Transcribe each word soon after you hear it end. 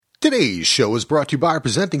Today's show is brought to you by our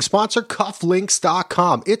presenting sponsor,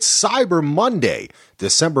 Cufflinks.com. It's Cyber Monday,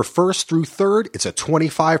 December 1st through 3rd. It's a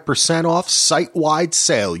 25% off site-wide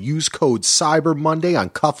sale. Use code Cyber Monday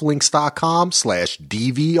on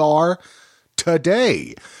Cufflinks.com/DVR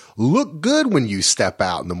today. Look good when you step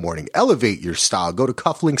out in the morning. Elevate your style. Go to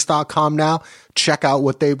Cufflinks.com now. Check out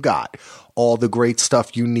what they've got. All the great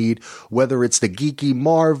stuff you need, whether it's the geeky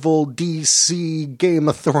Marvel, DC, Game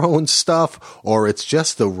of Thrones stuff, or it's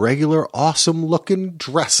just the regular awesome looking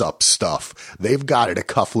dress up stuff. They've got it at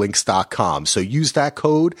Cufflinks.com. So use that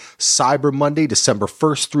code Cyber Monday, December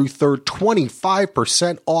 1st through 3rd,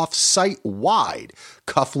 25% off site wide.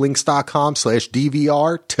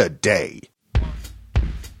 Cufflinks.com/DVR today.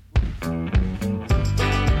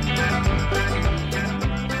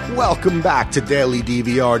 Welcome back to Daily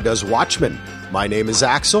DVR Does Watchmen. My name is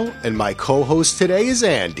Axel, and my co-host today is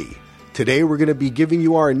Andy. Today we're going to be giving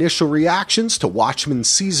you our initial reactions to Watchmen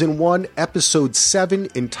Season 1, Episode 7,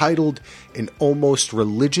 entitled An Almost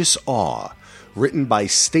Religious Awe, written by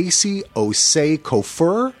Stacy Osei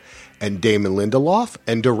Kuffour and Damon Lindelof,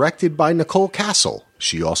 and directed by Nicole Kassell.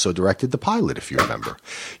 She also directed the pilot, if you remember.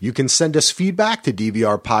 You can send us feedback to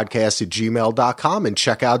dvrpodcast@gmail.com and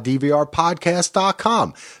check out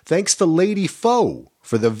dvrpodcast.com. Thanks to Lady Foe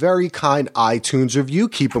for the very kind iTunes review.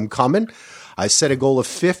 Keep them coming. I set a goal of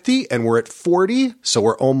 50 and we're at 40, so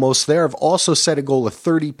we're almost there. I've also set a goal of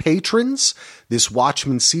 30 patrons this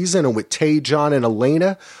Watchmen season, and with Tay, John, and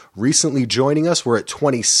Elena recently joining us, we're at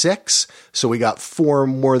 26, so we got 4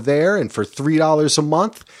 more there, and for $3 a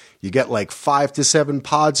month, you get like 5 to 7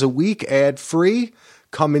 pods a week, ad-free.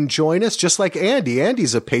 Come and join us, just like Andy.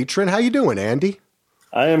 Andy's a patron. How you doing, Andy?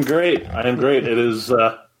 I am great. It is.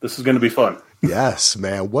 This is going to be fun. Yes,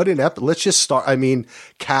 man. What an let's just start. I mean,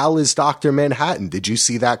 Cal is Dr. Manhattan. Did you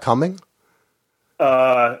see that coming?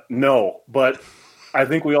 No, but I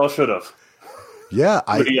think we all should have. Yeah,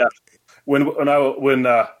 When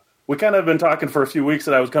we kind of been talking for a few weeks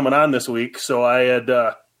that I was coming on this week, so I had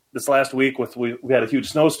this last week we had a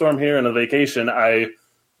huge snowstorm here and a vacation. I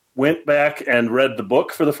went back and read the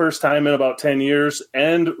book for the first time in about 10 years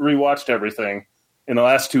and rewatched everything in the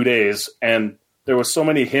last 2 days, and there was so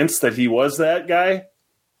many hints that he was that guy.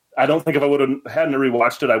 I don't think if I hadn't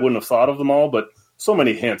rewatched it, I wouldn't have thought of them all, but so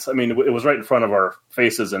many hints. I mean, it was right in front of our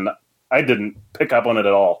faces, and I didn't pick up on it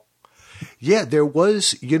at all. Yeah, there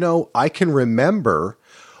was, I can remember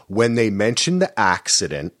when they mentioned the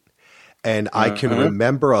accident, and I can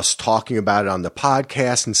remember us talking about it on the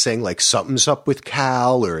podcast and saying, like, something's up with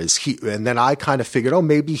Cal, or is he, and then I kind of figured,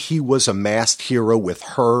 maybe he was a masked hero with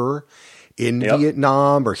her in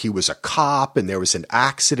Vietnam, or he was a cop and there was an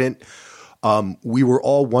accident. We were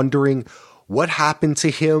all wondering what happened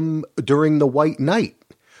to him during the White Night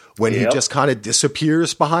when he just kind of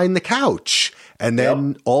disappears behind the couch. And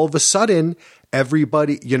then all of a sudden,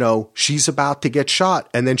 everybody, she's about to get shot,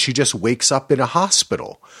 and then she just wakes up in a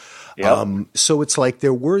hospital. Yep. So it's like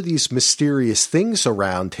there were these mysterious things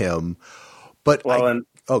around him. But go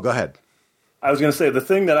ahead. I was going to say the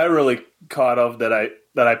thing that I really caught of that I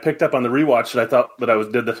picked up on the rewatch that I thought that I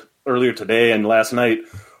did earlier today and last night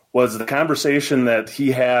was the conversation that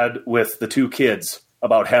he had with the 2 kids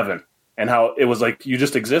about heaven and how it was like you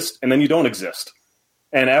just exist and then you don't exist.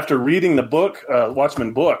 And after reading the book,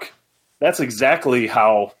 Watchmen book, that's exactly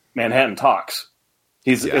how Manhattan talks.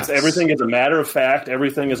 It's everything is a matter of fact.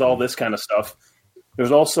 Everything is all this kind of stuff.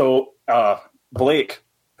 There's also Blake,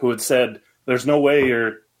 who had said, "There's no way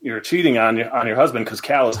you're cheating on your husband because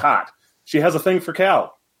Cal is hot." She has a thing for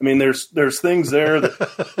Cal. I mean, there's things there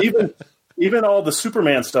that even all the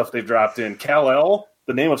Superman stuff they've dropped in. Kal-El,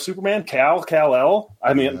 the name of Superman, Kal-El.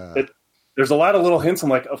 I mean, there's a lot of little hints. I'm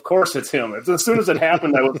like, of course it's him. As soon as it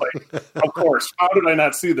happened, I was like, of course. How did I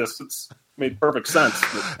not see this? It's made perfect sense.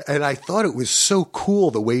 And I thought it was so cool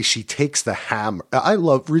the way she takes the hammer. I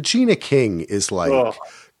love Regina King is like,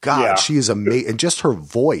 she is amazing. And just her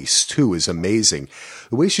voice, too, is amazing.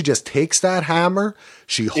 The way she just takes that hammer,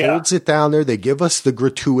 she holds it down there. They give us the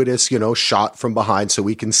gratuitous, shot from behind so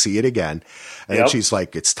we can see it again. And then she's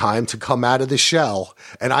like, it's time to come out of the shell.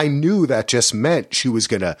 And I knew that just meant she was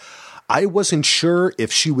going to, I wasn't sure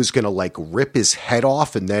if she was going to like rip his head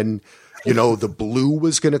off and then, the blue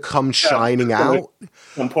was going to come shining out.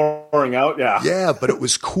 Come pouring out, Yeah, but it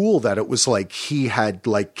was cool that it was like he had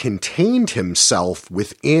like contained himself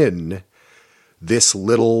within this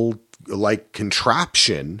little like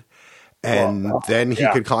contraption, and then he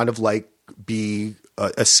could kind of like be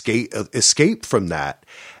escape from that.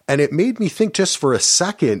 And it made me think just for a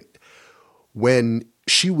second when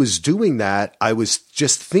she was doing that, I was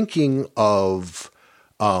just thinking of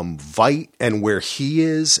Veidt and where he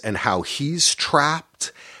is and how he's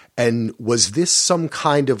trapped. And was this some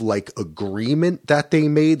kind of like agreement that they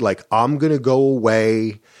made? Like, I'm going to go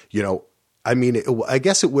away, you know, I mean, I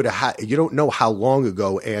guess it would have had, you don't know how long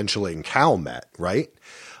ago Angela and Cal met, right?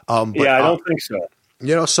 But, yeah, I don't think so.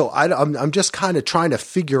 You know, so I'm just kind of trying to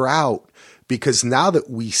figure out, because now that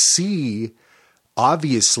we see,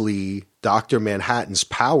 obviously, Dr. Manhattan's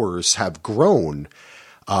powers have grown.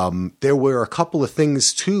 There were a couple of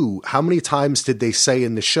things too. How many times did they say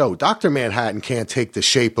in the show, Dr. Manhattan can't take the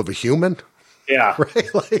shape of a human? Yeah.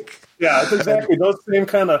 Right? Like, yeah, it's exactly those same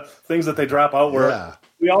kind of things that they drop out where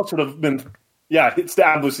we all should have been, it's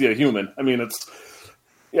obviously a human. I mean, it's,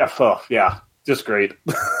 just great.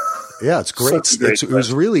 Yeah, it's great. It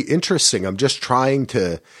was really interesting. I'm just trying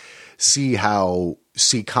to see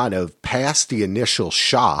kind of past the initial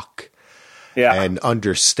shock and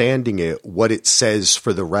understanding it, what it says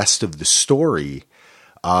for the rest of the story.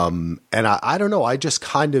 And I don't know, I just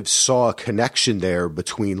kind of saw a connection there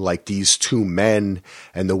between like these two men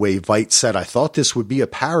and the way Veidt said, I thought this would be a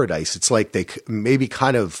paradise. It's like they maybe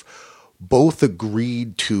kind of both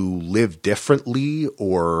agreed to live differently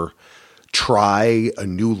or try a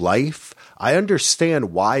new life. I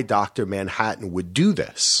understand why Dr. Manhattan would do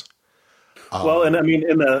this. Well, and I mean,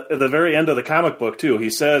 at the very end of the comic book too, he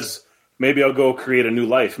says, maybe I'll go create a new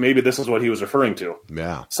life. Maybe this is what he was referring to.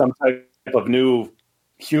 Yeah. Some type of new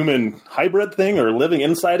human hybrid thing, or living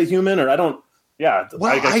inside a human, or I cannot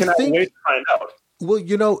wait to find out. Well,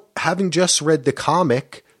 you know, having just read the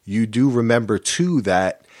comic, you do remember too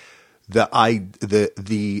that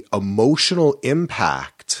the emotional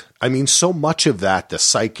impact, I mean, so much of that, the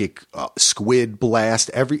psychic squid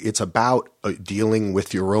blast, it's about dealing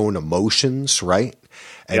with your own emotions, right?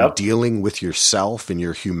 And dealing with yourself and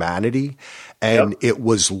your humanity. And it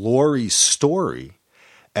was Laurie's story,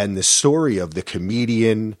 and the story of the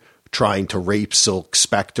comedian trying to rape Silk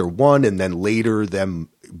Spectre 1, and then later them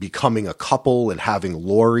becoming a couple and having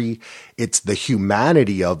Laurie. It's the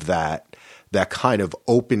humanity of that kind of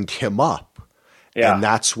opened him up. Yeah. And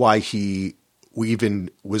that's why he even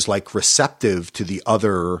was like receptive to the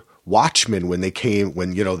other Watchmen when they came,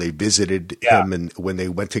 when, you know, they visited him and when they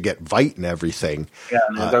went to get Veidt and everything. Yeah,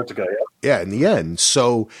 in Antarctica, in the end.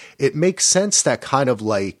 So it makes sense that kind of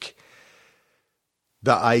like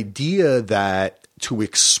the idea that to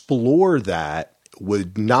explore that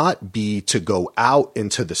would not be to go out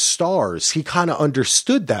into the stars. He kind of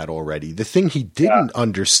understood that already. The thing he didn't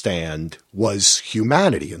understand was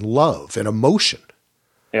humanity and love and emotion.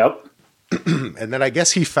 Yep. And then I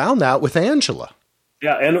guess he found that with Angela.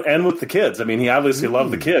 Yeah, and with the kids. I mean, he obviously loved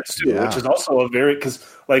the kids too, which is also because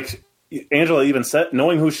like Angela even said,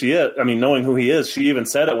 knowing who he is, she even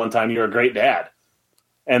said at one time, "You're a great dad,"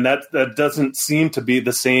 and that doesn't seem to be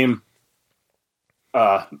the same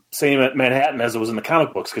at Manhattan as it was in the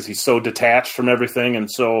comic books, because he's so detached from everything, and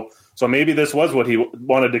so maybe this was what he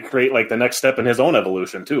wanted to create, like the next step in his own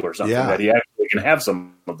evolution too, or something that he actually can have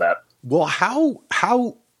some of that. Well,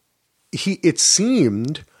 how it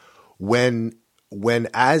seemed when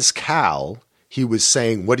as Cal, he was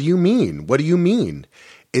saying, what do you mean? What do you mean?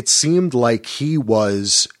 It seemed like he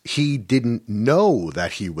didn't know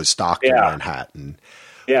that he was Dr. Manhattan.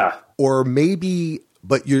 Yeah. Or maybe,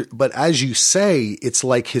 but as you say, it's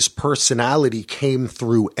like his personality came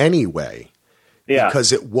through anyway. Yeah.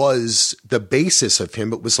 Because it was the basis of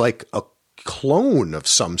him. It was like a clone of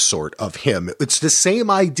some sort of him. It's the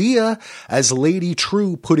same idea as Lady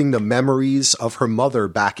True putting the memories of her mother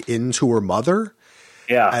back into her mother.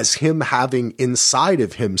 Yeah. As him having inside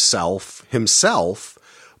of himself,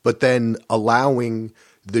 but then allowing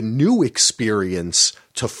the new experience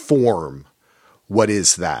to form what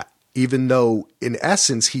is that. Even though in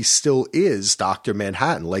essence he still is Dr.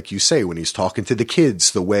 Manhattan, like you say, when he's talking to the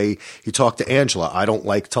kids, the way he talked to Angela, I don't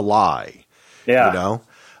like to lie. Yeah. You know?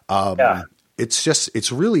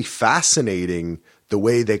 It's really fascinating the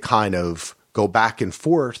way they kind of go back and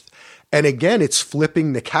forth. And again, it's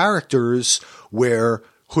flipping the characters where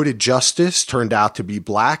Hooded Justice turned out to be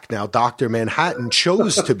black. Now Dr. Manhattan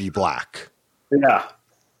chose to be black. Yeah.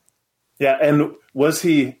 Yeah. And was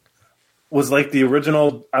like the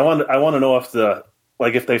original, I want to know if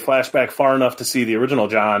if they flash back far enough to see the original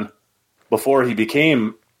John before he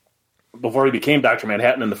became Dr.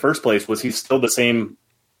 Manhattan in the first place, was he still the same?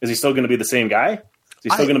 Is he still going to be the same guy? Is he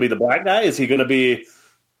still going to be the black guy? Is he going to be,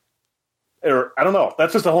 or I don't know.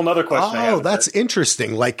 That's just a whole nother question. Oh, that's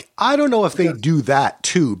interesting. Like, I don't know if they do that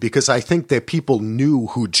too, because I think that people knew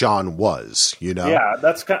who John was, you know? Yeah,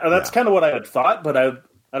 that's kind of what I had thought, but I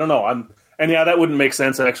don't know. That wouldn't make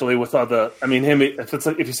sense actually with all the, I mean, him, if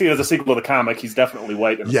you see it as a sequel to the comic, he's definitely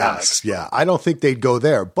white in the comics. Yeah. I don't think they'd go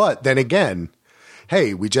there. But then again,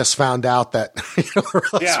 hey, we just found out that,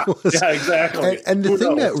 Yeah, exactly. And the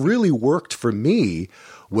thing that really worked for me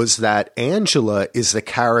was that Angela is the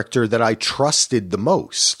character that I trusted the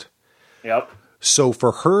most. Yep. So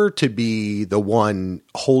for her to be the one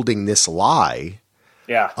holding this lie,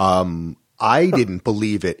 I didn't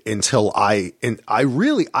believe it until I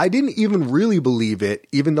didn't even really believe it,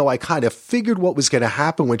 even though I kind of figured what was going to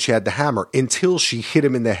happen when she had the hammer, until she hit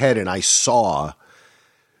him in the head and I saw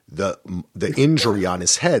the injury on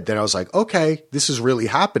his head. Then I was like, okay, this is really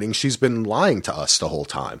happening. She's been lying to us the whole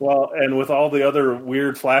time. Well, and with all the other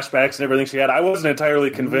weird flashbacks and everything she had, I wasn't entirely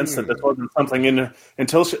convinced that this wasn't something in her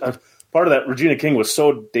until she, part of that. Regina King was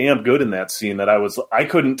so damn good in that scene that I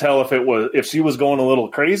couldn't tell if she was going a little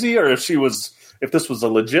crazy or if this was a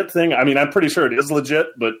legit thing. I mean, I'm pretty sure it is legit,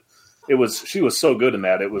 but she was so good in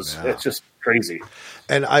that. It's just crazy.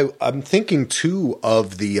 And I'm thinking too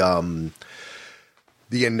of the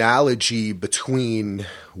analogy between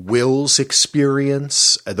Will's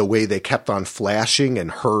experience, the way they kept on flashing,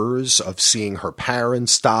 and hers of seeing her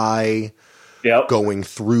parents die, going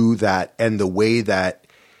through that, and the way that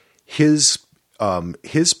his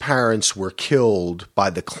parents were killed by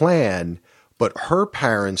the Klan, but her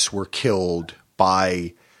parents were killed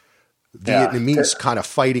by Vietnamese kind of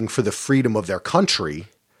fighting for the freedom of their country.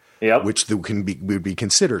 Which would be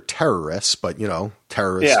considered terrorists, but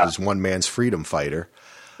terrorist is one man's freedom fighter.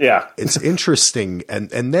 Yeah. It's interesting. And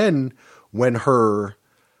then when her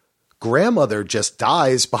grandmother just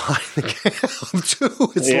dies behind the camp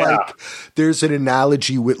too, it's like there's an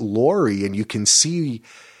analogy with Laurie, and you can see,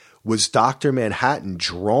 was Dr. Manhattan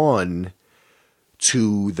drawn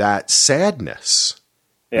to that sadness?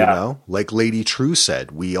 Like Lady True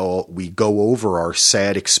said, we go over our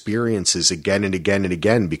sad experiences again and again and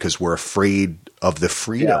again because we're afraid of the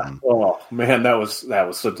freedom. Yeah. Oh man, that was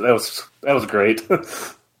great.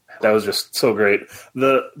 That was just so great.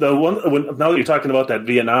 The one, now that you're talking about that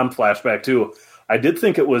Vietnam flashback too, I did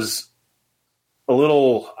think it was a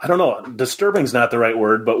little, I don't know, disturbing's not the right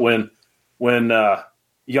word, but when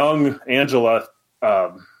young Angela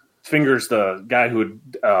fingers the guy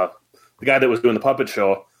the guy that was doing the puppet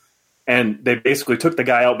show, and they basically took the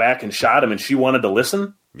guy out back and shot him, and she wanted to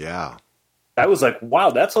listen. Yeah. I was like,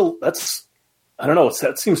 wow, that's I don't know,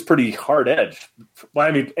 that seems pretty hard edged. Well,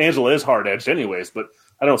 I mean, Angela is hard edged anyways, but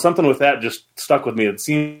I don't know, something with that just stuck with me. It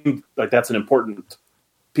seemed like that's an important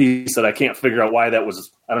piece that I can't figure out why that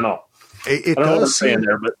was. I don't know. It does seem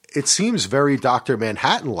there, but it seems very Dr.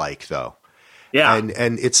 Manhattan like though. Yeah.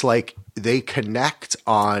 And it's like they connect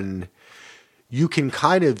on, you can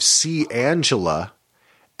kind of see Angela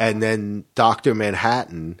and then Dr.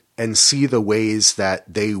 Manhattan and see the ways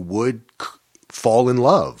that they would fall in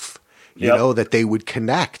love, that they would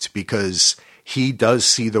connect, because he does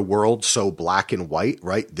see the world so black and white,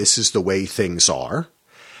 right? This is the way things are.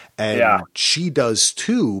 And she does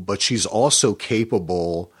too, but she's also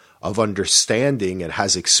capable of understanding and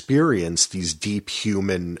has experienced these deep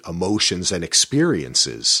human emotions and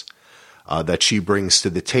experiences that she brings to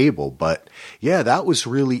the table. But that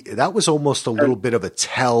was almost a little bit of a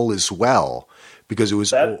tell as well, because it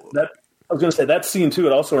was I was going to say that scene too.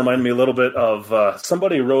 It also reminded me a little bit of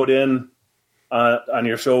somebody wrote in on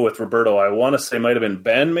your show with Roberto. I want to say might have been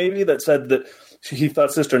Ben, maybe, that said that he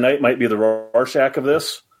thought Sister Night might be the Rorschach of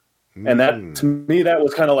this. And that, to me, that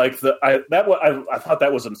was kind of like I thought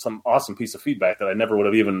that was some awesome piece of feedback that I never would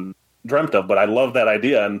have even dreamt of, but I love that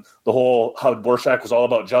idea. And the whole, how Rorschach was all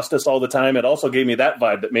about justice all the time. It also gave me that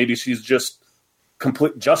vibe that maybe she's just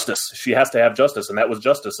complete justice. She has to have justice, and that was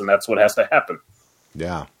justice, and that's what has to happen.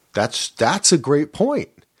 Yeah. That's a great point.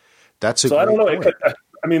 I don't know.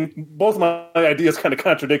 I mean, both my ideas kind of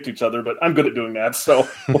contradict each other, but I'm good at doing that. So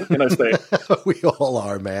what can I say? We all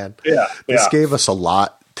are, man. Yeah. This gave us a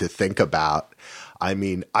lot to think about. I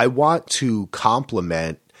mean, I want to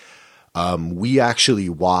compliment. We actually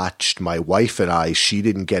watched, my wife and I, she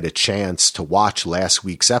didn't get a chance to watch last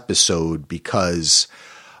week's episode because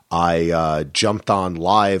I jumped on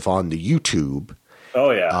live on the YouTube.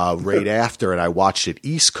 Oh, yeah. Right after, and I watched it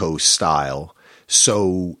East Coast style.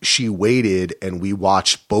 So she waited and we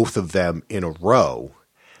watched both of them in a row.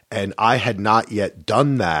 And I had not yet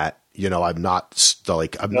done that. I'm not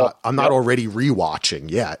already rewatching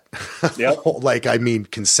yet. Yep.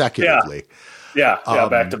 Consecutively. Yeah.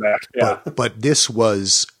 Back to back. Yeah. But this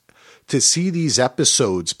was, to see these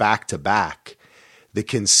episodes back to back, the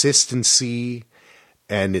consistency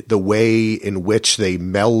and the way in which they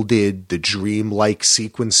melded the dreamlike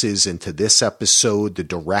sequences into this episode, the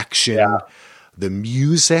direction, the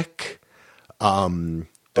music, the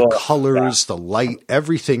colors, the light,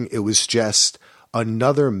 everything. It was just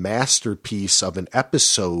another masterpiece of an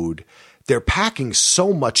episode they're packing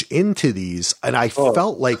so much into these, and I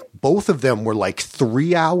felt like both of them were like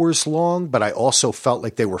 3 hours long, but I also felt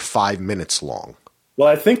like they were 5 minutes long. Well,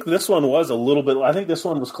 I think this one was a little bit. I think this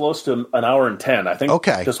one was close to an hour and 10. I think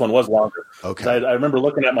this one was longer. Okay, I remember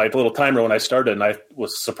looking at my little timer when I started, and I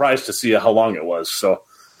was surprised to see how long it was. So.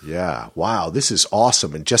 Yeah. Wow. This is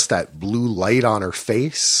awesome. And just that blue light on her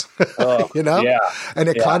face, you know? Yeah. And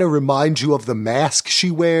it kind of reminds you of the mask she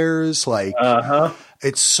wears. Like,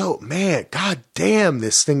 it's so, man, God damn,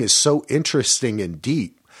 this thing is so interesting and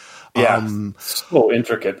deep. Yeah. So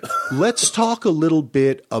intricate. Let's talk a little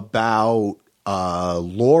bit about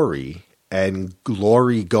Laurie and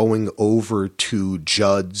Laurie going over to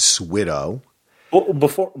Judd's widow. Well,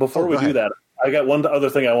 before we do that, I got one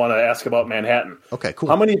other thing I want to ask about Manhattan. Okay, cool.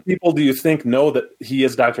 How many people do you think know that he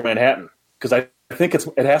is Dr. Manhattan? Because I think it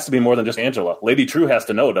has to be more than just Angela. Lady True has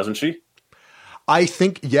to know, doesn't she? I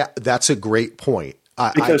think, that's a great point.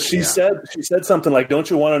 Because she said something like,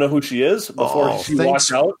 "Don't you want to know who she is?" before she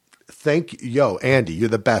walked out. Andy, you're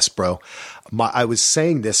the best, bro. I was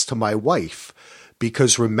saying this to my wife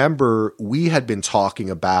because remember we had been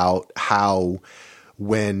talking about how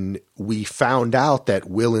when we found out that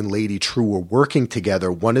Will and Lady True were working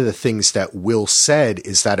together, one of the things that Will said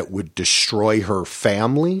is that it would destroy her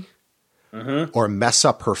family or mess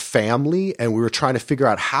up her family. And we were trying to figure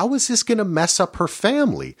out, how is this going to mess up her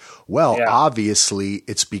family? Well, obviously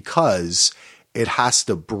it's because it has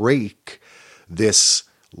to break this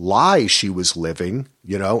lie she was living,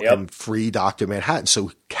 and free Dr. Manhattan.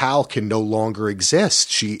 So Cal can no longer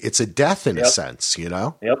exist. It's a death in a sense,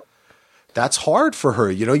 Yep. That's hard for her.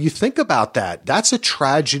 You think about that. That's a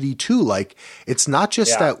tragedy too. Like, it's not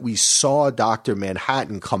just that we saw Dr.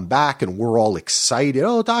 Manhattan come back and we're all excited.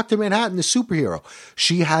 Oh, Dr. Manhattan, the superhero.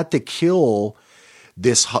 She had to kill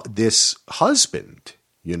this husband,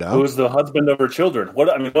 Who's the husband of her children.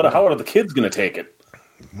 How are the kids going to take it?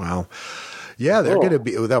 Well, yeah,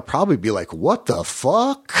 they'll probably be like, what the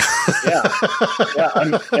fuck?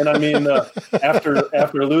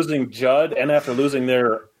 After losing Judd and after losing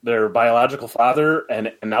their biological father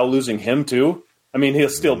and now losing him too. He'll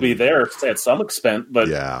still be there at some extent, but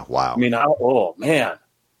wow. Oh man.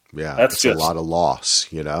 Yeah. That's just a lot of loss,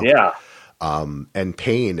 Yeah. And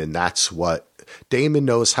pain. And that's what Damon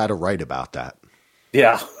knows how to write about that.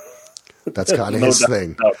 Yeah. That's kind of his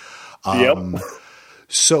thing.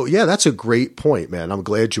 So that's a great point, man. I'm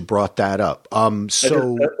glad you brought that up. Do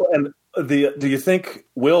you think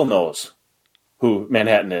Will knows who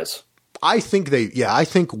Manhattan is? I think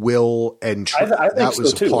Will and that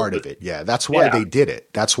was a part of it. Yeah. That's why they did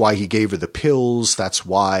it. That's why he gave her the pills. That's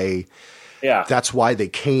why they that's why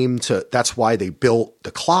they built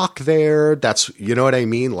the clock there. That's, you know what I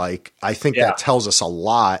mean? Like, I think that tells us a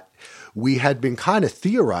lot. We had been kind of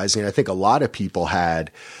theorizing. I think a lot of people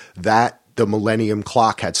had that the Millennium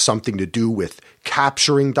Clock had something to do with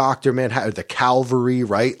capturing Dr. Manhattan, the Calvary,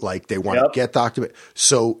 right? Like they want to get Dr.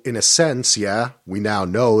 So in a sense, we now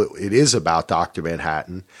know it is about Dr.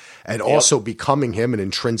 Manhattan and also becoming him, an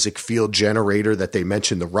intrinsic field generator that they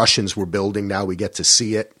mentioned the Russians were building. Now we get to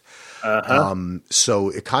see it. So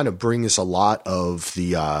it kind of brings a lot of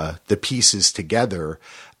the pieces together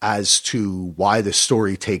as to why the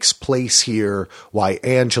story takes place here, why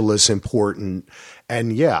Angela's important.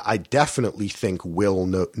 And I definitely think Will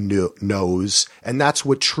knows. And that's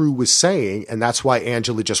what True was saying. And that's why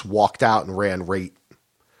Angela just walked out and ran right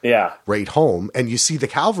home. And you see the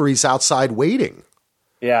Calvary's outside waiting.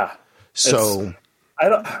 Yeah. So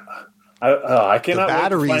I cannot. The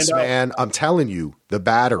batteries, man. I'm telling you, the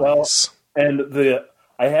batteries. Well,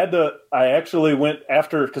 I actually went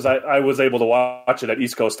after, because I was able to watch it at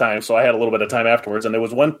East Coast time, so I had a little bit of time afterwards, and there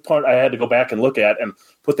was one part I had to go back and look at and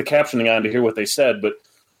put the captioning on to hear what they said, but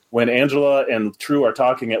when Angela and True are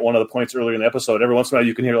talking at one of the points earlier in the episode, every once in a while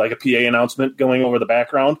you can hear like a PA announcement going over the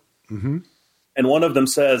background, and one of them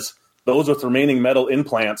says, "Those with remaining metal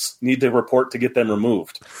implants need to report to get them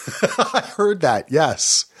removed." I heard that,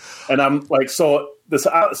 yes. And I'm like, so this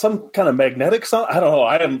some kind of magnetic something? I don't know.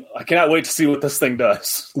 I cannot wait to see what this thing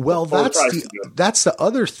does. Well, that's the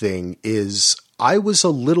other thing is I was a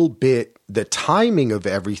little bit, the timing of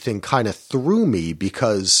everything kind of threw me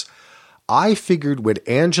because I figured when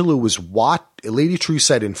Angela was Lady True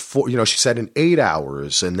said in 4, she said in 8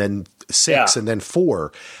 hours and then 6 and then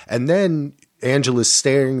 4. And then Angela's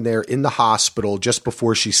staring there in the hospital just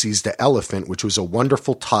before she sees the elephant, which was a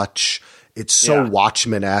wonderful touch. It's so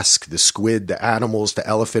Watchmen-esque, the squid, the animals, the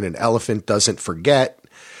elephant, and elephant doesn't forget.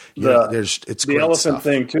 It's the elephant stuff.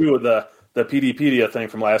 Thing too, the PDpedia thing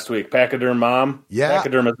from last week. Pachyderm mom. Yeah.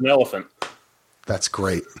 Pachyderm is an elephant. That's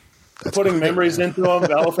great. putting memories into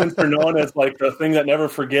them. Elephants are known as like the thing that never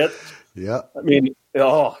forgets. Yeah. I mean,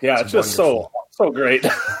 oh yeah, it's just so great.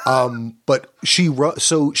 But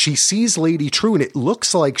so she sees Lady True, and it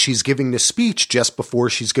looks like she's giving the speech just before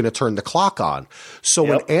she's going to turn the clock on. So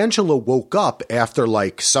when Angela woke up after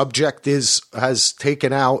like subject has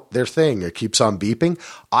taken out their thing, it keeps on beeping.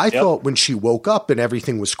 I thought when she woke up and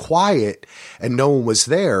everything was quiet and no one was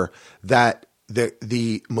there, that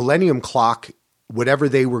the Millennium Clock, whatever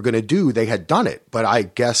they were going to do, they had done it, but I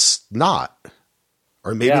guess not.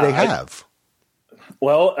 Or maybe they have.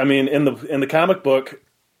 Well, I mean, in the comic book,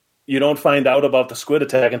 you don't find out about the squid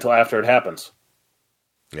attack until after it happens.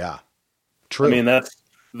 Yeah, true. I mean, that's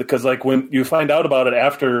because like when you find out about it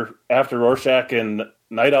after Rorschach and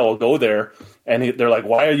Night Owl go there, and they're like,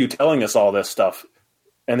 "Why are you telling us all this stuff?"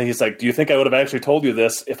 And then he's like, "Do you think I would have actually told you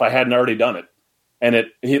this if I hadn't already done it?" And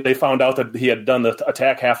they found out that he had done the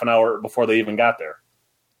attack half an hour before they even got there.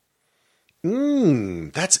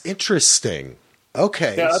 That's interesting.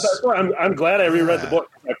 Okay. Yeah, I'm glad I reread the book.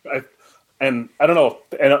 And I don't know,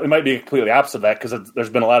 and it might be completely opposite of that because there's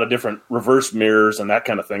been a lot of different reverse mirrors and that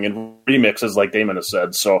kind of thing and remixes, like Damon has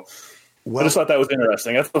said. So I just thought that was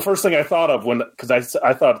interesting. That's the first thing I thought of because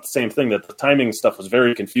I thought the same thing, that the timing stuff was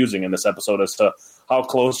very confusing in this episode as to how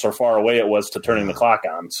close or far away it was to turning the clock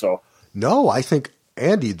on. So no, I think,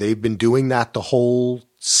 Andy, they've been doing that the whole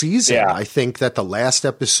season. Yeah. I think that the last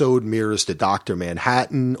episode mirrors the Dr.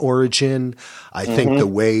 Manhattan origin. I think the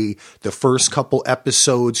way the first couple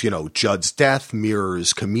episodes, Judd's death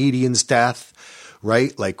mirrors Comedian's death,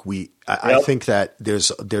 right? Like I think that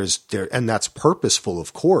there's and that's purposeful,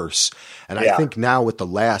 of course. And I think now with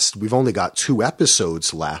we've only got 2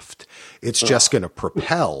 episodes left. It's just going to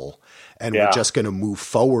propel. And we're just going to move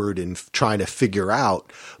forward and trying to figure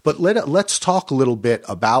out. But let's talk a little bit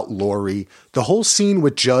about Laurie. The whole scene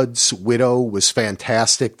with Judd's widow was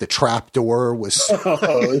fantastic. The trapdoor was.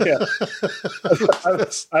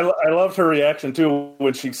 I loved her reaction too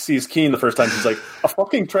when she sees Keen the first time. She's like, "A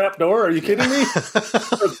fucking trapdoor? Are you kidding me?"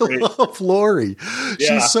 I love Laurie.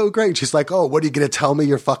 Yeah. She's so great. She's like, "Oh, what are you going to tell me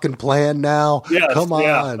your fucking plan now? Yes, come on."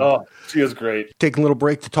 Yeah. Oh, she is great. Taking a little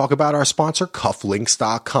break to talk about our sponsor,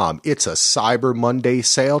 Cufflinks.com. It's a Cyber Monday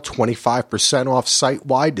sale, 25% off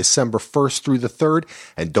site-wide, December 1st through the 3rd.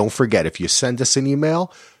 And don't forget, if you send us an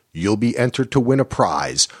email, you'll be entered to win a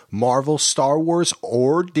prize. Marvel, Star Wars,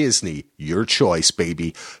 or Disney. Your choice,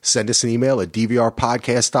 baby. Send us an email at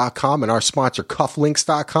dvrpodcast.com, and our sponsor,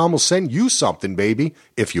 Cufflinks.com, will send you something, baby.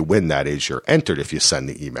 If you win, that is. You're entered if you send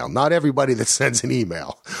the email. Not everybody that sends an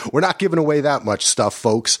email. We're not giving away that much stuff,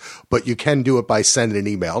 folks, but you can do it by sending an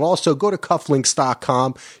email. And also, go to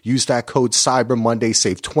Cufflinks.com. Use that code Cyber Monday.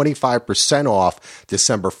 Save 25% off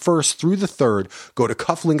December 1st through the 3rd. Go to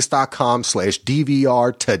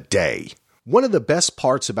Cufflinks.com/DVR today. One of the best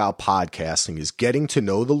parts about podcasting is getting to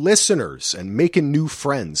know the listeners and making new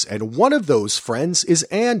friends. And one of those friends is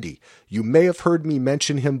Andy. You may have heard me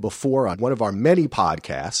mention him before on one of our many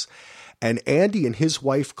podcasts. And Andy and his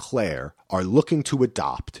wife, Claire, are looking to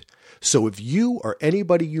adopt. So if you or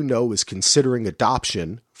anybody you know is considering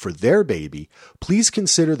adoption for their baby, please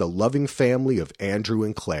consider the loving family of Andrew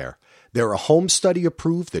and Claire. They're a home study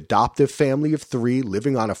approved adoptive family of 3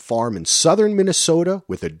 living on a farm in southern Minnesota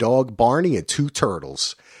with a dog, Barney, and 2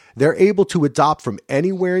 turtles. They're able to adopt from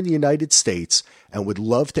anywhere in the United States and would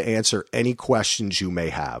love to answer any questions you may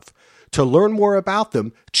have. To learn more about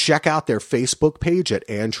them, check out their Facebook page at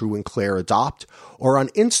Andrew and Claire Adopt or on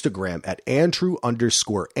Instagram at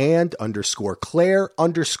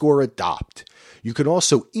Andrew_and_Claire_Adopt. You can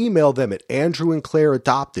also email them at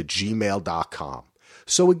andrewandclaireadopt@gmail.com.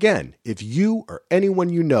 So again, if you or anyone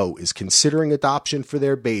you know is considering adoption for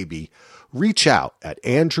their baby, reach out at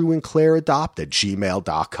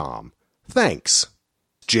andrewandclaireadopt@gmail.com. Thanks.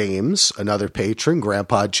 James, another patron,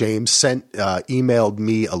 Grandpa James, emailed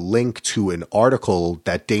me a link to an article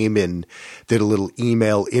that Damon did a little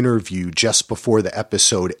email interview just before the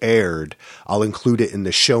episode aired. I'll include it in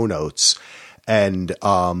the show notes. And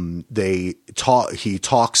he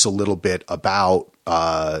talks a little bit about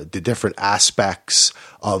the different aspects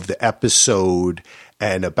of the episode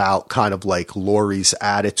and about kind of like Laurie's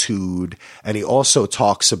attitude. And he also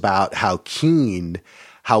talks about how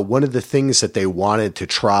one of the things that they wanted to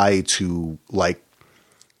try to, like,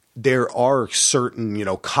 there are certain,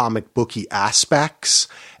 comic booky aspects.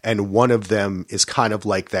 And one of them is kind of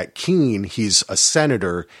like that Keen, he's a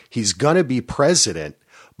senator, he's going to be president,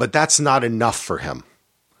 but that's not enough for him.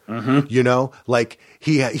 Like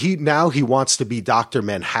he now he wants to be Dr.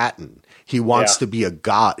 Manhattan. He wants to be a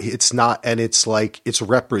god. It's not, and it's like, it's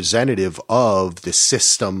representative of the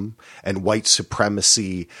system and white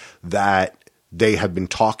supremacy that they have been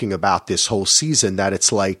talking about this whole season, that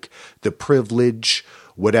it's like the privilege,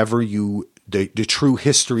 whatever the true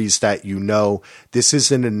histories that you know, this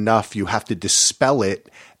isn't enough. You have to dispel it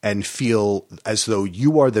and feel as though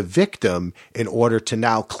you are the victim in order to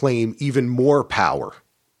now claim even more power.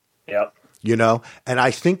 Yep. You know, and I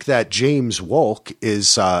think that James Wolk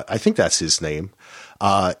is, I think that's his name,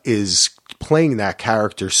 is playing that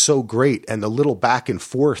character so great. And the little back and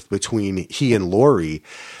forth between he and Laurie,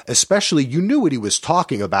 especially, you knew what he was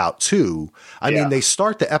talking about too. I mean, they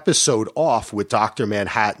start the episode off with Dr.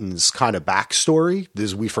 Manhattan's kind of backstory.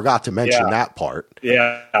 We forgot to mention that part.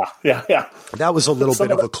 Yeah. That was a little bit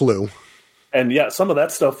of a clue. And some of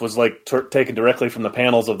that stuff was like taken directly from the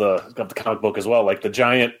panels of the comic book as well, like the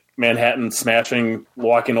giant Manhattan smashing,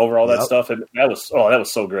 walking over all that stuff, and that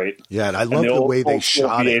was so great. Yeah, and I love the way they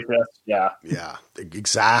shot it. Yeah,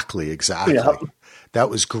 exactly. Yeah. That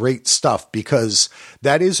was great stuff, because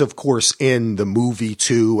that is, of course, in the movie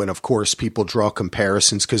too, and of course, people draw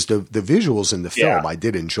comparisons because the visuals in the film I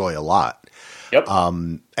did enjoy a lot. Yep.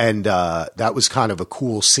 And that was kind of a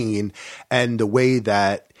cool scene, and the way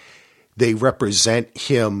that they represent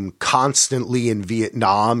him constantly in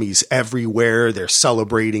Vietnam. He's everywhere. They're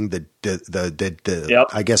celebrating the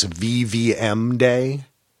I guess VVM Day.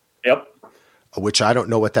 Yep. Which I don't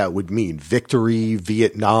know what that would mean. Victory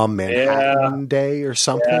Vietnam Manhattan Day or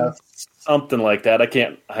something. Yeah, something like that.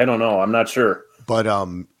 I don't know. I'm not sure. But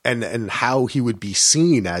and how he would be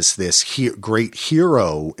seen as this great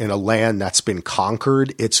hero in a land that's been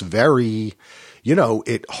conquered. It's very,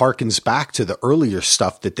 it harkens back to the earlier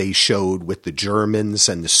stuff that they showed with the Germans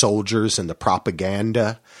and the soldiers and the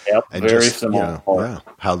propaganda. Yep, and very similar.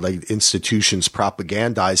 How the institutions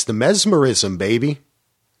propagandized the mesmerism, baby.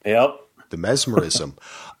 Yep. The mesmerism.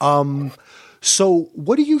 So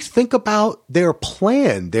what do you think about their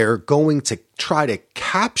plan? They're going to try to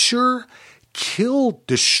capture, kill,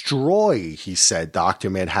 destroy, he said, Dr.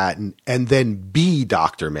 Manhattan, and then be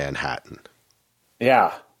Dr. Manhattan.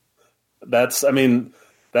 Yeah. That's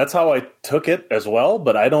how I took it as well,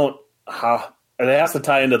 but it has to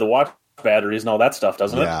tie into the watch batteries and all that stuff,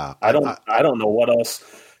 doesn't it? Yeah. I don't know what else,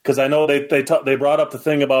 because I know they brought up the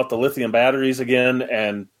thing about the lithium batteries again,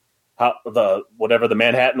 and how the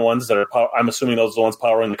Manhattan ones that are, I'm assuming those are the ones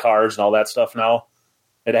powering the cars and all that stuff now.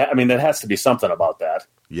 It has to be something about that.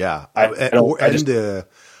 Yeah. The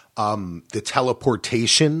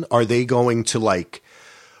teleportation, are they going to like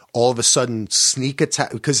all of a sudden sneak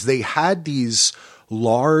attack? Because they had these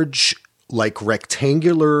large, like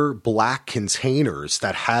rectangular black containers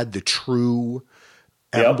that had the true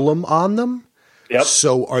emblem on them. Yep.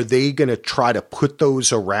 So are they going to try to put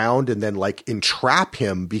those around and then like entrap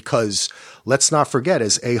him? Because let's not forget,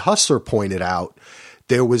 as A. Hustler pointed out,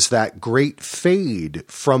 there was that great fade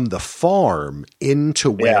from the farm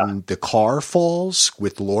into when the car falls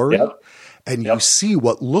with Laurie. Yep. And you see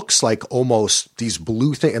what looks like almost these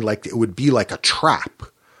blue things, and like it would be like a trap,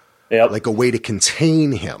 like a way to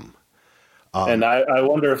contain him. And I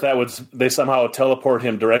wonder if they somehow teleport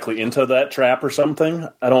him directly into that trap or something.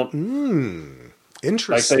 I don't.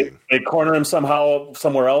 Interesting. Like they corner him somehow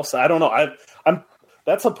somewhere else. I don't know. I'm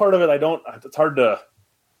that's a part of it. It's hard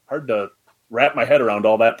to wrap my head around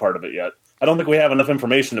all that part of it yet. I don't think we have enough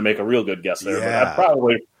information to make a real good guess there. Yeah. But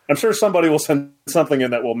I'm sure somebody will send something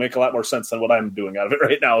in that will make a lot more sense than what I'm doing out of it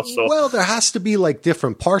right now. So, well, there has to be like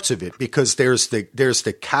different parts of it, because there's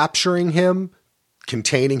the capturing him,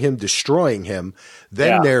 containing him, destroying him.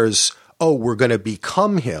 Then there's, we're going to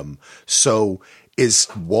become him. So is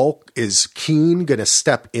Keene going to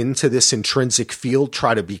step into this intrinsic field,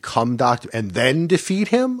 try to become Doctor, and then defeat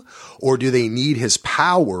him? Or do they need his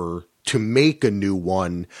power to make a new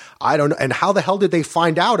one? I don't know. And how the hell did they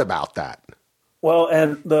find out about that? Well,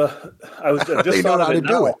 and I was just they know how to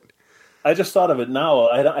do it. I just thought of it now.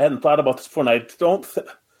 I hadn't thought about this before, and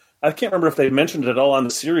I can't remember if they mentioned it at all on the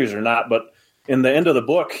series or not. But in the end of the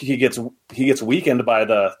book, he gets weakened by what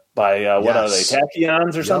are they,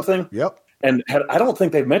 tachyons or something? Yep. And I don't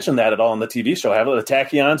think they've mentioned that at all in the TV show. Have they, the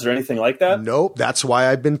tachyons or anything like that? Nope. That's why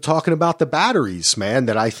I've been talking about the batteries, man.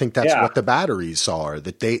 That I think that's what the batteries are.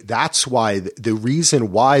 That's why the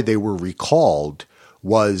reason why they were recalled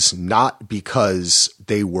was not because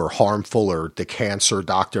they were harmful or the cancer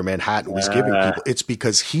Dr. Manhattan was giving people. It's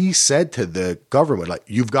because he said to the government, like,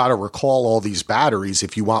 you've got to recall all these batteries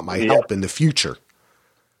if you want my help in the future.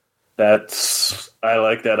 I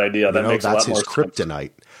like that idea. That makes a lot more sense. That's his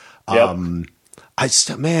kryptonite. Yep.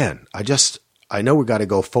 I know we got to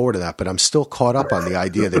go forward to that, but I'm still caught up on the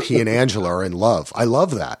idea that he and Angela are in love. I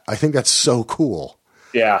love that. I think that's so cool.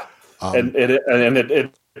 Yeah. And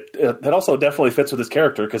it that also definitely fits with his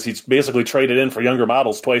character because he's basically traded in for younger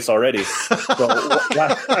models twice already. So,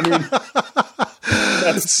 I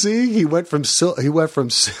mean, see, he went from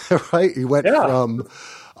right. He went from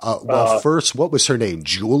first, what was her name?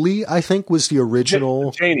 Julie, I think, was the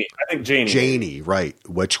original. Janie, I think Janie. Janie, right?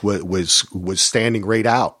 Which was standing right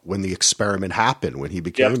out when the experiment happened when he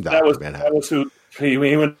became Dr. Manhattan. That was who he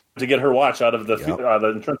went to get her watch out of the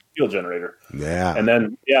intrinsic field generator. Yeah, and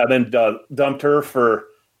then dumped her for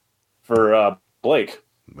Blake.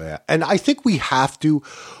 Yeah. And I think we have to,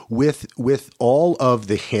 with all of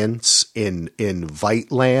the hints in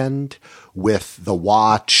Vightland, with the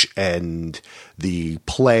watch and the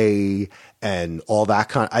play and all that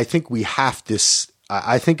kind, I think we have to.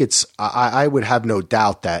 I think I would have no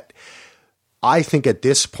doubt that I think at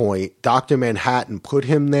this point, Dr. Manhattan put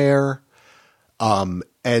him there, and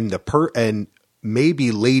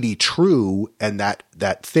maybe Lady True and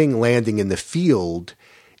that thing landing in the field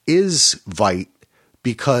is Veidt,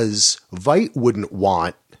 because Veidt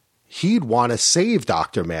he'd want to save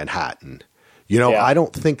Dr. Manhattan. I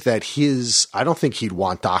don't think he'd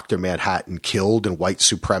want Dr. Manhattan killed and white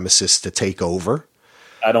supremacists to take over.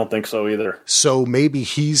 I don't think so either. So maybe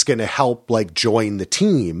he's going to help join the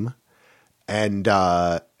team and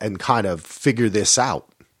kind of figure this out.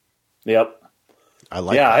 Yep. I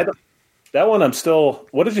like that. That one I'm still,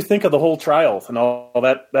 what did you think of the whole trial and all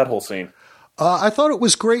that whole scene? I thought it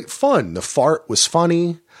was great fun. The fart was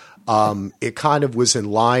funny. It kind of was in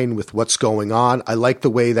line with what's going on. I like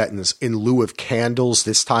the way that in lieu of candles,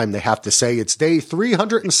 this time they have to say it's day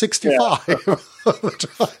 365 of the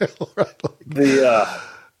trial.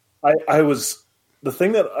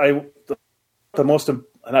 The most,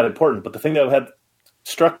 not important, but the thing that had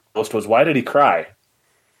struck most was, why did he cry?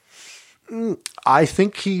 I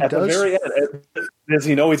think he does. At the very end, does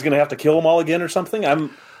he know he's going to have to kill them all again or something?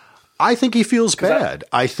 I think he feels bad.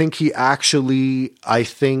 I think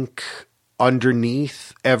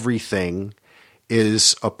underneath everything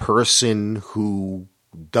is a person who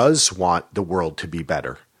does want the world to be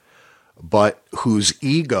better, but whose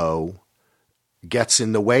ego gets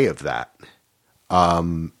in the way of that,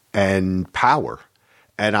 and power.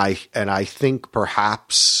 And I think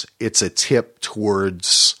perhaps it's a tip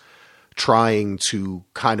towards trying to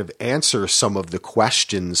kind of answer some of the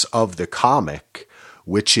questions of the comic,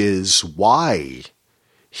 which is why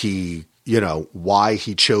he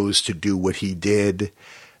chose to do what he did.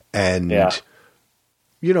 And,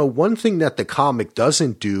 one thing that the comic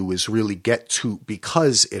doesn't do is really get to,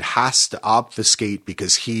 because it has to obfuscate,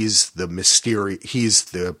 because he's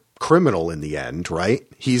the criminal in the end, right?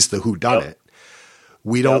 He's the whodunit. Yep.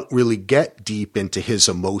 We don't really get deep into his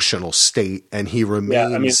emotional state, and he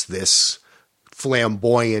remains this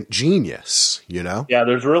flamboyant genius, Yeah,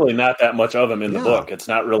 there's really not that much of him in the book. It's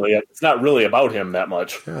not really about him that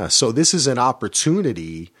much. Yeah, so this is an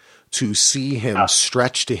opportunity to see him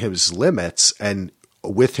stretch to his limits and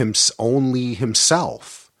with him only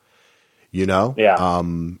himself, Yeah.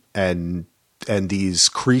 And these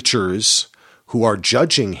creatures who are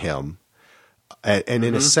judging him, and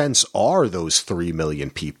in a sense are those 3 million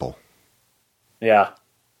people. Yeah.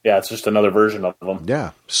 Yeah, it's just another version of them.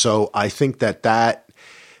 Yeah. So I think that I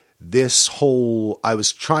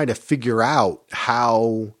was trying to figure out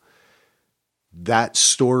how that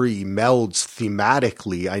story melds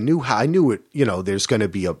thematically. I knew it, there's going to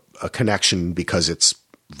be a connection because it's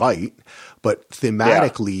Veidt, but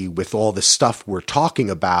thematically with all the stuff we're talking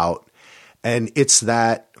about, and it's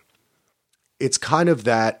kind of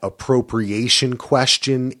that appropriation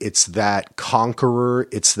question. It's that conqueror.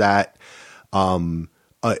 It's that,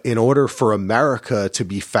 in order for America to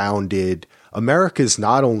be founded, America is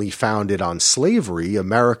not only founded on slavery,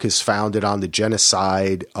 America is founded on the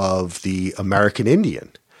genocide of the American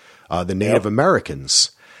Indian, the Native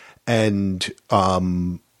Americans. And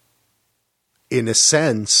in a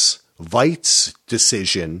sense, Veidt's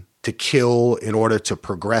decision to kill in order to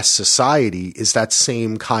progress society is that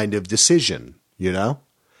same kind of decision, And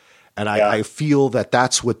I feel that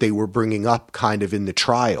that's what they were bringing up kind of in the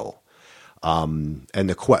trial. And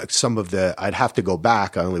I'd have to go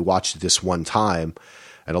back. I only watched this one time,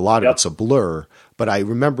 and a lot of it's a blur, but I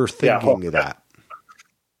remember thinking of that.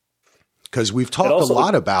 Because we've talked a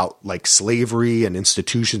lot about slavery and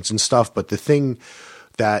institutions and stuff, but the thing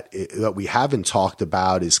that we haven't talked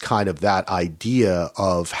about is kind of that idea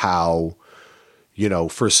of how,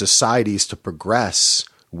 for societies to progress,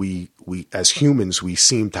 we as humans, we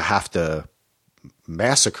seem to have to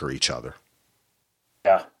massacre each other.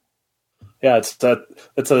 Yeah. Yeah, that's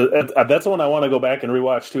the one I want to go back and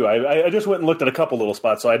rewatch too. I just went and looked at a couple little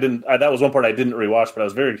spots, so that was one part I didn't rewatch, but I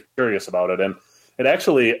was very curious about it. And it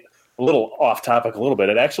actually, a little off topic a little bit.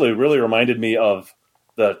 It actually really reminded me of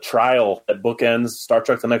the trial that bookends Star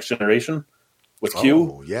Trek: The Next Generation with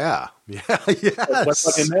Q. Oh, yeah. Yeah,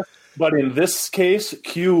 yes. But in this case,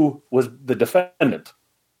 Q was the defendant.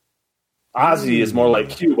 Ozzy is more like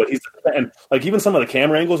Q, but and like even some of the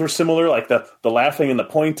camera angles were similar, like the laughing and the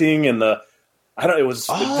pointing and the that's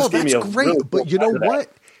great. Really but you know what?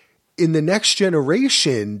 In The Next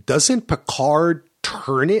Generation, doesn't Picard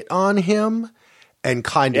turn it on him and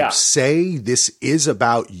kind of say this is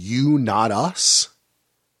about you, not us?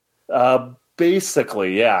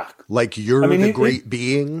 Basically, yeah. Like you're the great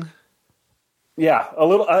being. Yeah, a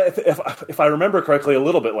little. If I remember correctly, a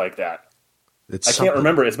little bit like that. I can't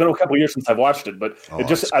remember. It's been a couple of years since I've watched it, but it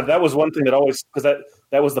just that was one thing that always, because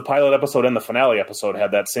that was the pilot episode and the finale episode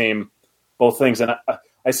had that same both things, and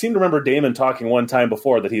I seem to remember Damon talking one time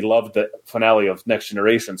before that he loved the finale of Next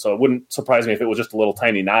Generation, so it wouldn't surprise me if it was just a little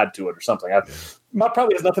tiny nod to it or something.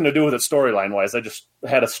 Probably has nothing to do with it storyline wise. I just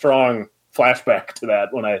had a strong flashback to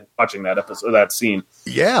that when I watching that episode, that scene.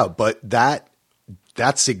 Yeah, but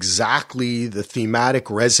that's exactly the thematic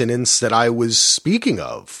resonance that I was speaking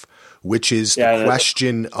of, which is the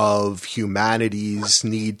question of humanity's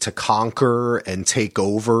need to conquer and take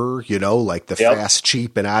over, like the Fast,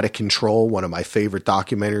 Cheap, and Out of Control, one of my favorite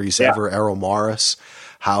documentaries ever, Errol Morris,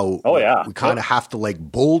 how we kind of have to like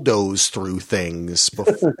bulldoze through things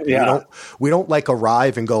before we don't like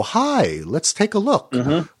arrive and go, hi, let's take a look.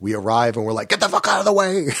 Mm-hmm. We arrive and we're like, get the fuck out of the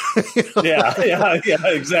way.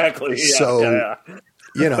 Exactly. So,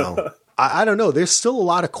 I don't know. There's still a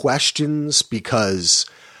lot of questions because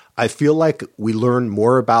I feel like we learned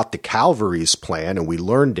more about the Calvary's plan, and we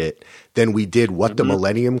learned it, than we did what the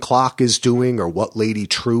Millennium Clock is doing or what Lady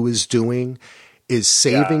True is doing. Is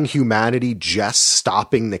saving humanity just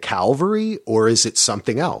stopping the Calvary, or is it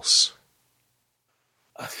something else?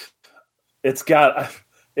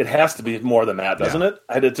 It has to be more than that, doesn't it?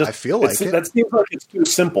 I feel like it. That seems like it's too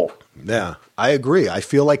simple. Yeah, I agree. I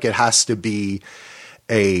feel like it has to be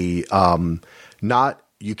you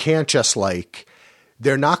can't just like,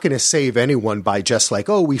 they're not going to save anyone by just like,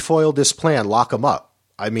 oh, we foiled this plan, lock them up.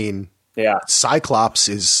 I mean, Cyclops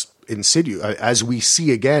is insidious, as we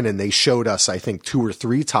see again, and they showed us, I think, 2 or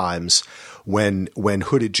 3 times when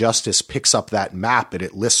Hooded Justice picks up that map and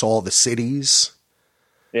it lists all the cities.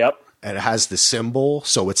 Yep. And it has the symbol,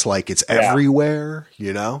 so it's like it's everywhere,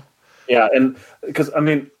 Yeah, and because,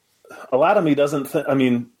 a lot of me doesn't think,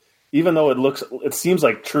 even though it seems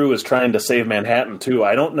like True is trying to save Manhattan too,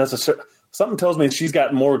 I don't necessarily, something tells me she's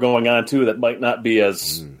got more going on too that might not be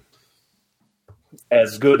as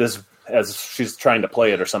good as she's trying to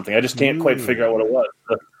play it or something. I just can't quite figure out what it was.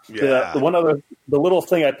 The little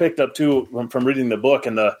thing I picked up too from reading the book,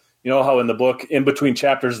 and how in the book in between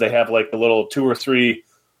chapters they have like the little 2 or 3,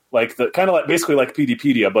 like the kind of like basically like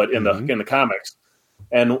Peteypedia, but in the comics.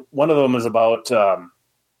 And one of them is about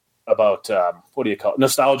what do you call it?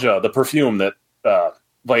 Nostalgia, the perfume that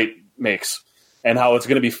Veidt makes, and how it's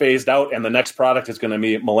going to be phased out, and the next product is going to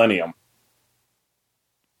be Millennium.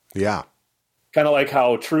 Yeah. Kind of like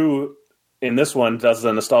how True in this one does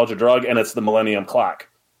the nostalgia drug, and it's the Millennium Clock.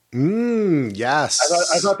 Yes.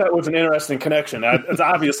 I thought that was an interesting connection. It's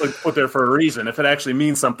obviously put there for a reason. If it actually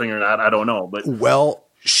means something or not, I don't know. But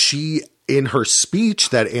she, in her speech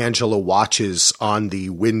that Angela watches on the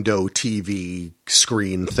window TV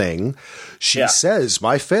screen thing, she says,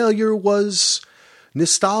 my failure was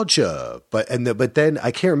nostalgia, but then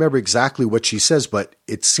I can't remember exactly what she says, but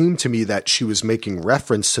it seemed to me that she was making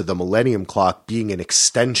reference to the Millennium Clock being an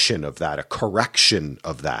extension of that, a correction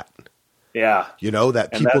of that. Yeah.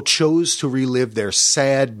 That people chose to relive their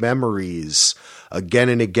sad memories again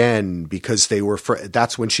and again because they were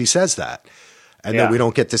that's when she says that. And then we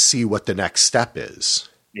don't get to see what the next step is.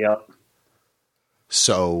 Yep.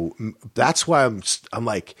 So that's why I'm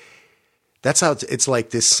like, that's how it's like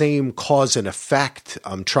this same cause and effect.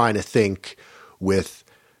 I'm trying to think with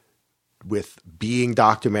being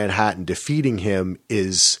Dr. Manhattan, defeating him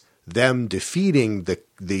is them defeating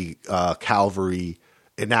the Calvary,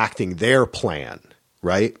 enacting their plan,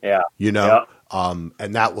 right? Yeah.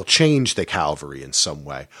 And that will change the Calvary in some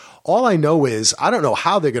way. All I know is I don't know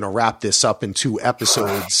how they're going to wrap this up in 2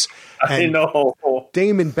 episodes. I know.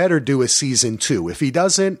 Damon better do a season 2. If he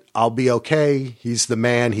doesn't, I'll be okay. He's the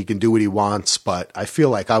man. He can do what he wants. But I feel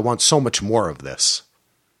like I want so much more of this.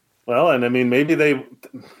 Well, and maybe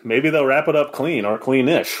they'll wrap it up clean or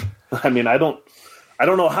cleanish. I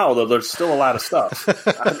don't know how, though. There's still a lot of stuff.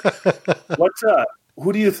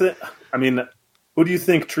 Who do you think? Who do you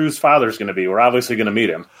think True's father is going to be? We're obviously going to meet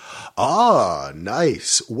him. Ah,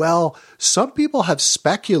 nice. Well, some people have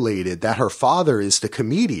speculated that her father is the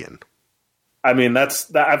comedian. I mean,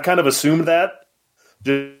 I've kind of assumed that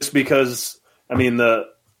just because, I mean,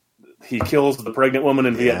 he kills the pregnant woman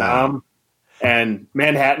in Vietnam, and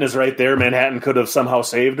Manhattan is right there. Manhattan could have somehow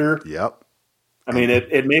saved her. Yep. I mean,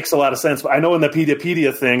 it makes a lot of sense. But I know in the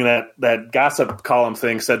Pedia thing, that gossip column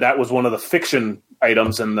thing said that was one of the fiction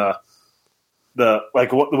items in the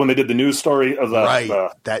when they did the news story of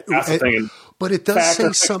the gossip thing. But it does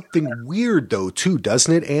say something weird though, too,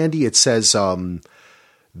 doesn't it, Andy? It says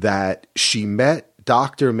that she met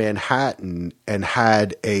Dr. Manhattan and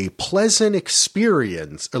had a pleasant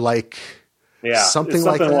experience, something like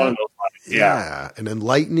that. Along those lines. Yeah, an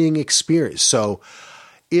enlightening experience. So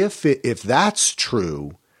if that's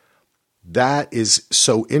true, that is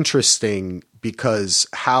so interesting, because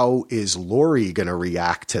how is Laurie going to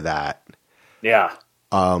react to that? Yeah.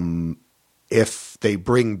 If they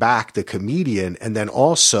bring back the comedian, and then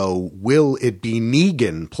also, will it be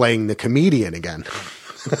Negan playing the comedian again?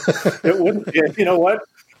 It wouldn't. You know what?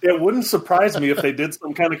 It wouldn't surprise me if they did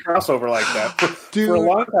some kind of crossover like that. For a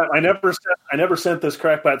long time, I never sent this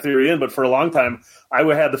crackpot theory in, but for a long time, I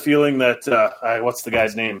had the feeling that what's the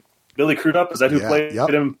guy's name? Billy Crudup? Is that who played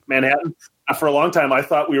him, Manhattan? For a long time, I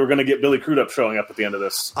thought we were going to get Billy Crudup showing up at the end of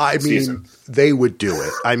this season. They would do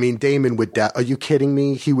it. I mean, Damon would. Are you kidding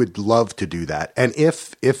me? He would love to do that. And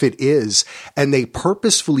if it is, and they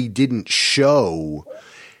purposefully didn't show,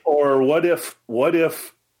 or what if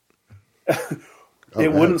it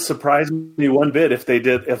wouldn't surprise me one bit if they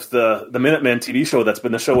did, if the Minutemen TV show that's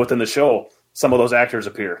been the show within the show, some of those actors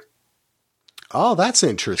appear. Oh, that's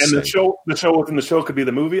interesting. And the show within the show could be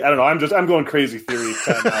the movie. I don't know. I'm going crazy theory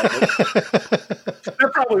time now.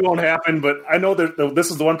 That probably won't happen, but I know this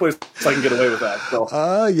is the one place I can get away with that. So.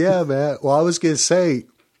 Yeah, man. Well, I was going to say,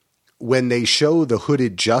 when they show the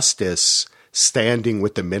Hooded Justice standing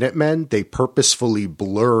with the Minutemen, they purposefully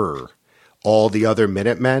blur all the other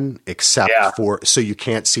Minutemen except for, so you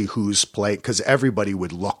can't see who's playing, because everybody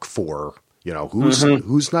would look for,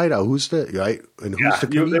 who's Night Owl, who's the right, and who's the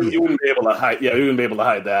comedian. You wouldn't be able to hide. Yeah, you wouldn't be able to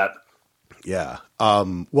hide that. Yeah.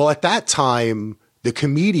 Well, at that time, the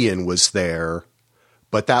comedian was there,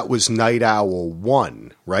 but that was Night Owl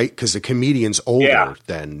 1, right? Because the comedian's older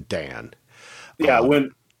than Dan. Yeah.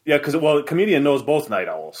 Because the comedian knows both Night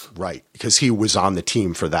Owls. Right, because he was on the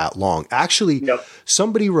team for that long. Actually,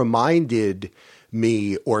 somebody reminded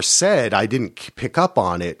me or said, I didn't pick up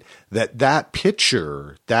on it, that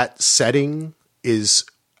picture, that setting is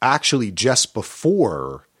actually just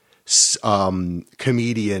before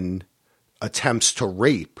comedian attempts to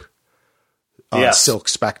rape Silk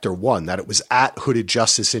Spectre 1, that it was at Hooded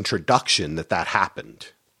Justice introduction that happened.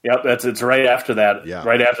 Yep, it's right after that. Yeah.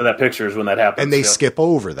 Right after that picture is when that happens. And they skip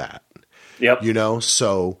over that. Yep.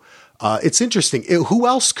 So it's interesting. Who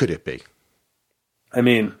else could it be? I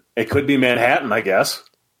mean, it could be Manhattan, I guess.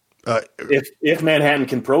 If Manhattan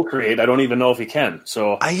can procreate, I don't even know if he can.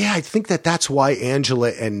 So I think that's why Angela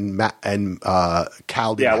and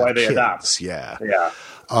Caldy why they kids. Adopt. Yeah.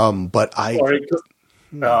 But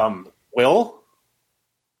Will?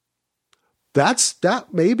 That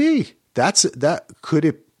maybe. That's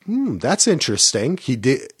interesting. He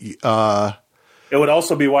did. It would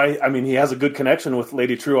also be why. I mean, he has a good connection with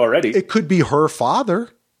Lady True already. It could be her father,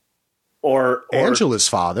 or Angela's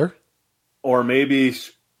father, or maybe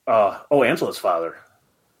Angela's father.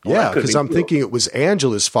 Yeah, because I'm thinking it was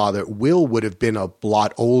Angela's father. Will would have been a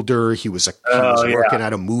lot older. He was working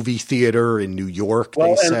at a movie theater in New York.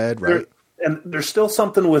 They said, right? And there's still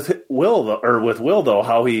something with Will, though,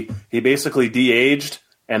 how he basically de-aged,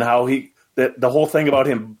 and how the whole thing about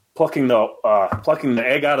him plucking the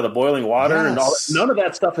egg out of the boiling water and all that, none of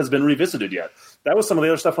that stuff has been revisited yet. That was some of the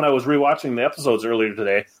other stuff when I was rewatching the episodes earlier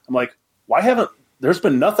today. I'm like, there's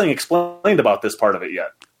been nothing explained about this part of it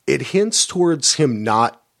yet. It hints towards him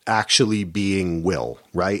not actually being Will,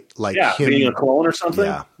 right? Like him being a clone or something.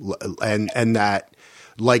 Yeah, and that,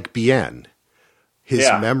 like Bien, his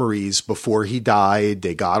memories before he died,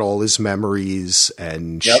 they got all his memories,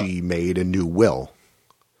 and she made a new Will.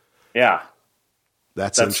 Yeah.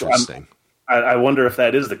 That's interesting. I wonder if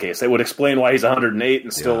that is the case. It would explain why he's 108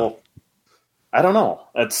 and still. I don't know.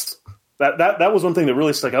 That was one thing that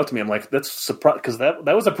really stuck out to me. I'm like, that's surprised, because that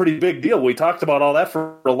was a pretty big deal. We talked about all that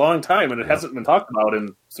for a long time, and it hasn't been talked about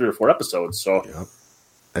in 3 or 4 episodes. So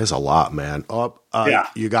there's a lot, man.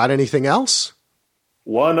 You got anything else?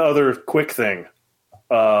 One other quick thing.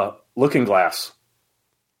 Looking Glass.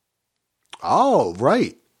 Oh,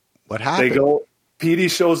 right. What happened? Petey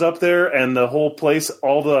shows up there, and the whole place,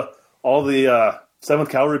 all the 7th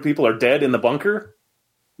Cavalry people are dead in the bunker.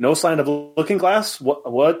 No sign of Looking Glass.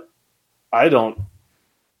 What? I don't.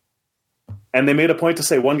 And they made a point to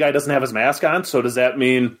say one guy doesn't have his mask on. So does that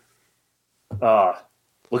mean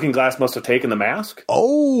Looking Glass must have taken the mask.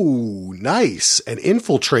 Oh, nice. And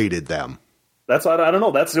infiltrated them. I don't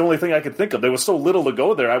know. That's the only thing I could think of. There was so little to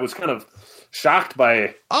go there. I was kind of shocked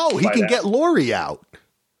by. Oh, he can get Laurie out.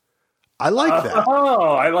 I like that.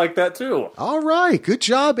 Oh, I like that too. All right. Good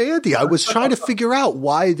job, Andy. I was trying to figure out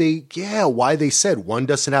why they said one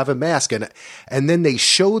doesn't have a mask. And then they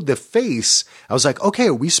showed the face. I was like, okay,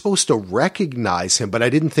 are we supposed to recognize him? But I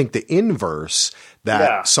didn't think the inverse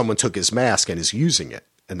that someone took his mask and is using it.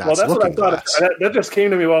 And that's what I thought. Glass. That just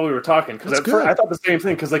came to me while we were talking. Because at first I thought the same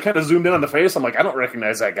thing. Because they kind of zoomed in on the face. I'm like, I don't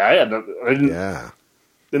recognize that guy. I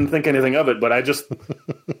didn't think anything of it. But I just,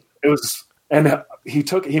 it was... And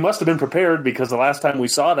he must have been prepared because the last time we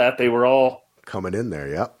saw that, they were all coming in there.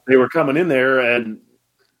 Yep. They were coming in there, and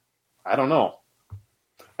I don't know.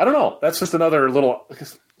 That's just another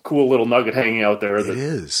cool little nugget hanging out there. It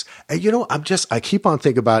is. And I keep on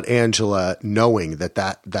thinking about Angela knowing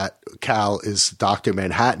that Cal is Dr.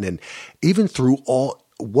 Manhattan, and even through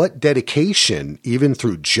what dedication, even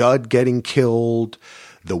through Judd getting killed,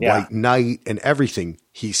 the White Knight and everything,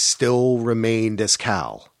 he still remained as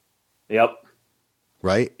Cal. Yep.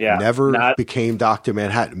 Right? Yeah. Never became Dr.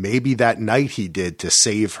 Manhattan. Maybe that night he did to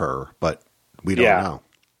save her, but we don't know.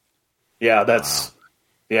 Yeah,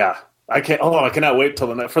 I cannot wait for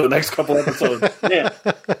the next couple episodes. Yeah.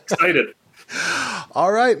 Excited.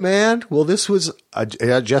 All right, man. Well, this was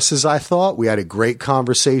just as I thought. We had a great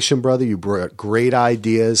conversation, brother. You brought great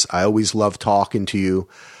ideas. I always love talking to you.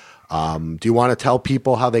 Do you want to tell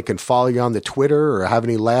people how they can follow you on the Twitter or have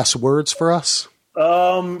any last words for us?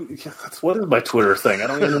 What is my Twitter thing? I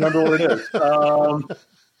don't even remember what it is.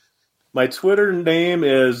 My Twitter name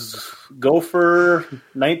is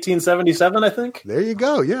Gopher1977, I think. There you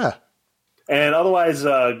go. Yeah. And otherwise,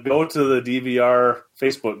 go to the DVR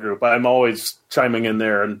Facebook group. I'm always chiming in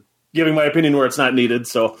there and giving my opinion where it's not needed.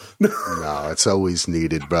 So no, it's always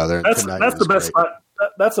needed, brother. That's the best spot.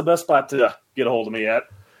 That's the best spot to get a hold of me at.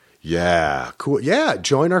 Yeah, cool. Yeah,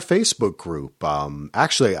 join our Facebook group.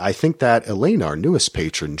 Actually, I think that Elena, our newest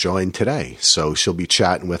patron, joined today, so she'll be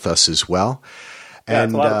chatting with us as well.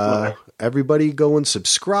 And everybody go and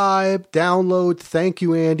subscribe, download. Thank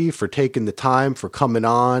you, Andy, for taking the time for coming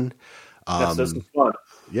on. That's fun.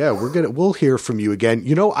 Yeah, we'll hear from you again.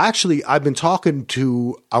 Actually, I've been talking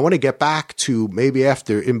I want to get back to maybe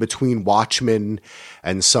after in between Watchmen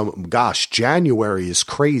and January is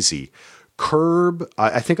crazy. Curb,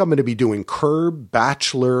 I think I'm going to be doing Curb,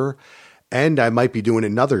 Bachelor, and I might be doing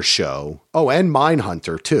another show. Oh, and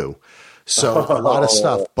Mindhunter too. So a lot of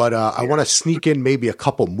stuff, but I want to sneak in maybe a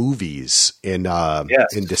couple movies in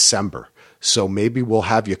December. So maybe we'll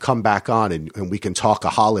have you come back on and we can talk a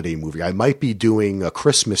holiday movie. I might be doing A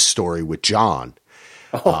Christmas Story with John.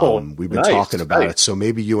 We've been talking about it. So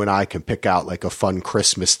maybe you and I can pick out like a fun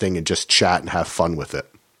Christmas thing and just chat and have fun with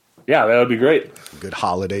it. Yeah, that would be great. A good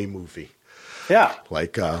holiday movie. Yeah,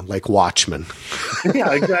 like Watchmen.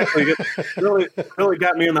 Yeah, exactly. It really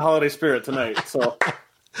got me in the holiday spirit tonight. So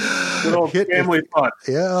good old family fun.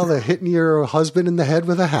 Yeah, they're hitting your husband in the head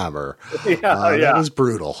with a hammer. That was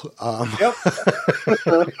brutal. Yep.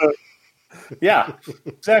 Yeah,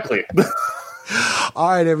 exactly.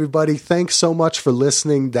 All right, everybody. Thanks so much for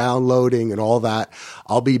listening, downloading, and all that.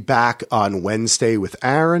 I'll be back on Wednesday with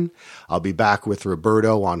Aaron. I'll be back with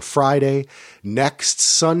Roberto on Friday. Next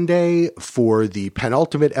Sunday for the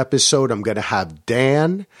penultimate episode, I'm going to have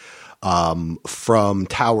Dan from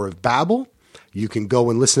Tower of Babel. You can go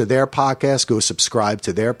and listen to their podcast, go subscribe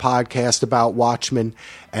to their podcast about Watchmen.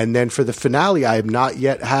 And then for the finale, I have not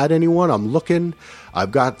yet had anyone. I'm looking.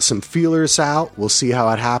 I've got some feelers out. We'll see how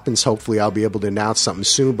it happens. Hopefully I'll be able to announce something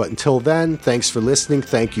soon. But until then, thanks for listening.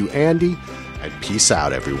 Thank you, Andy. And peace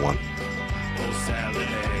out, everyone.